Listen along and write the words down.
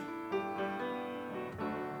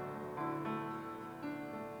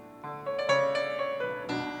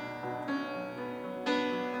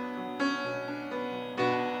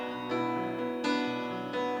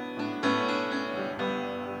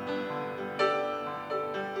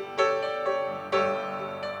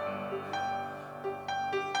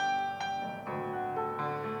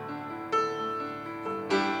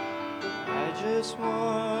just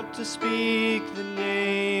want to speak the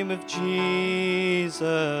name of Jesus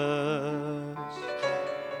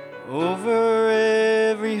over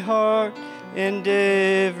every heart and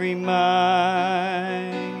every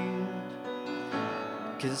mind.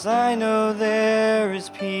 'Cause I know there is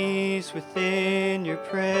peace within your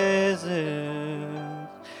presence.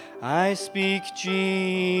 I speak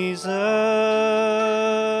Jesus.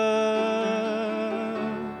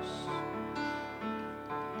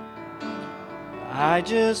 I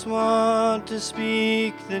just want to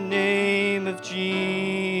speak the name of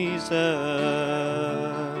Jesus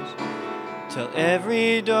till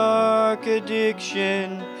every dark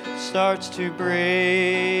addiction starts to break,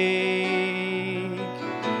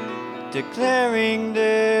 declaring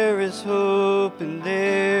there is hope and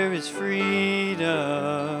there is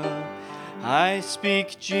freedom. I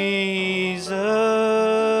speak Jesus.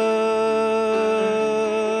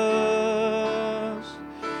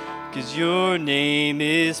 'Cause your name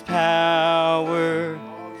is power,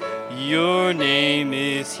 your name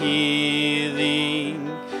is healing,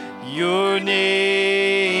 your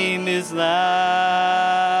name is life.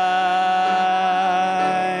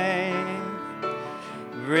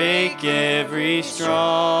 Break every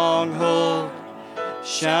stronghold,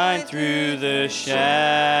 shine through the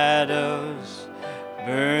shadows,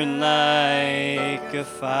 burn like a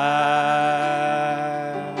fire.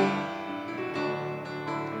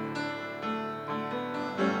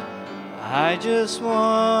 I just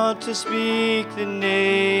want to speak the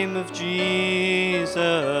name of Jesus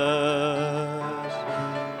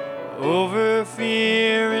over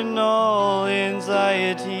fear and all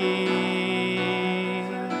anxiety,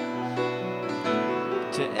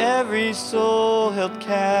 to every soul held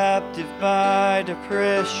captive by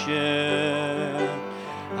depression.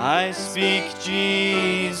 I speak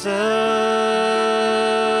Jesus.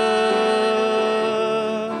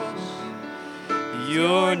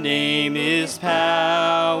 Your name is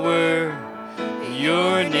power,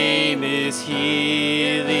 your name is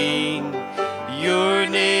healing, your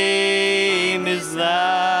name is life.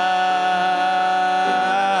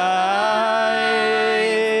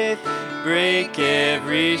 Break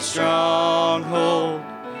every stronghold,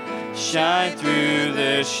 shine through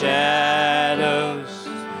the shadows,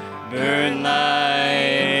 burn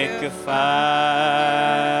like a fire.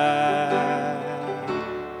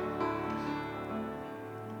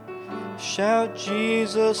 Shout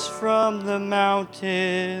Jesus from the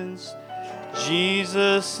mountains,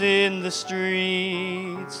 Jesus in the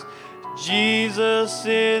streets, Jesus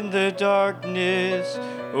in the darkness,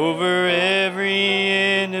 over every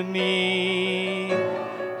enemy.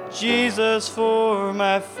 Jesus for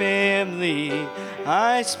my family,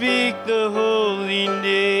 I speak the holy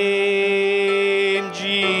name,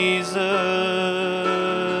 Jesus.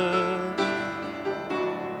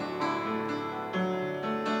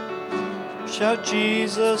 Shout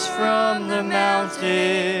Jesus from the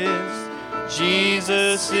mountains,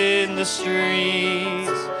 Jesus in the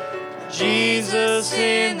streets, Jesus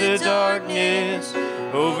in the darkness,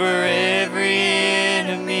 over every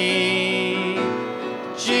enemy.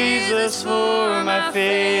 Jesus for my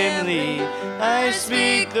family, I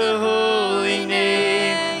speak the holy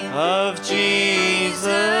name of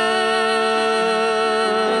Jesus.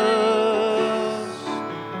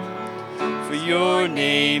 For your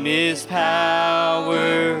name is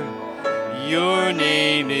power, your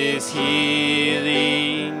name is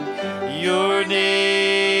healing, your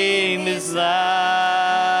name is life.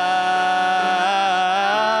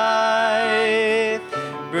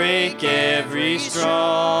 Break every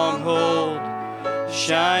stronghold,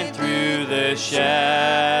 shine through the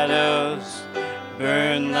shadows,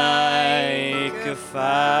 burn like a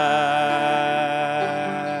fire.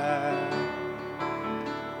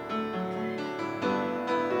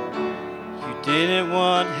 You didn't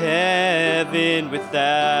want heaven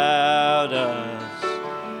without us,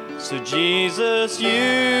 so Jesus,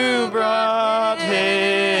 you brought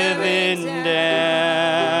heaven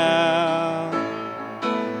down.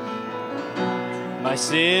 My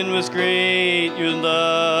sin was great, your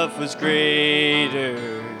love was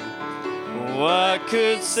greater. What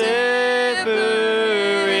could separate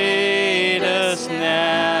us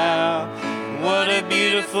now? What a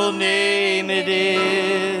beautiful name it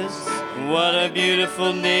is. What a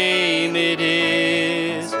beautiful name it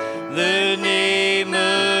is. The name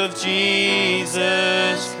of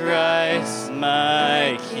Jesus Christ,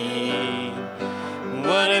 my King.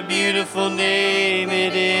 What a beautiful name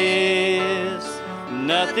it is.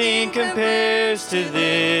 Nothing compares to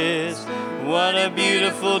this. What a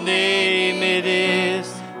beautiful name it is.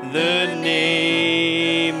 The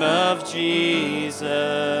name of Jesus.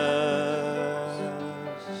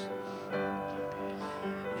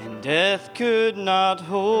 Death could not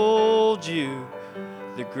hold you,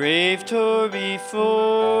 the grave tore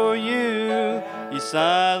before you. You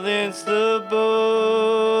silenced the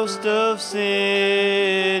boast of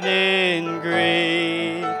sin and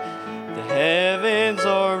grave. The heavens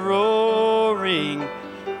are roaring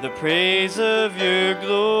the praise of your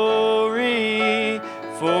glory,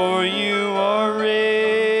 for you are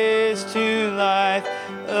raised to life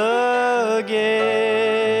again.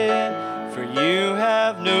 For you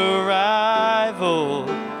have no rival,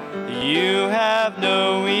 you have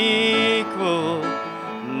no equal,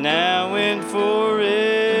 now and forever,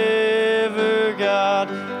 God,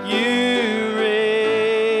 you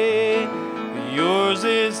reign. Yours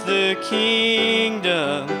is the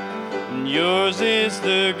kingdom, yours is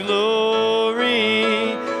the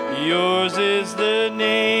glory, yours is the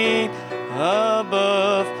name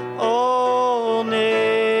above all names.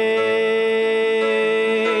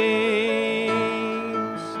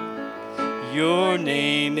 Your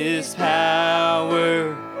name is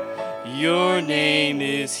power, your name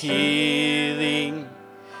is healing,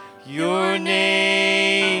 your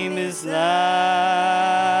name is life.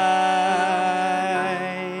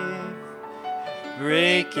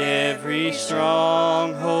 Break every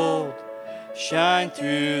stronghold, shine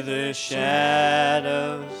through the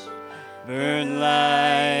shadows, burn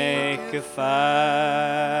like a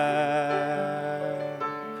fire.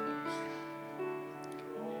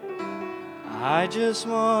 I just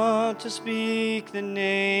want to speak the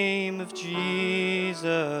name of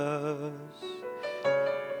Jesus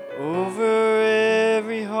over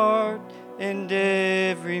every heart and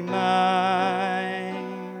every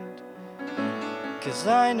mind, 'cause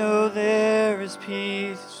I know there is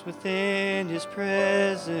peace within His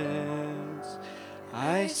presence.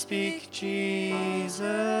 I speak Jesus.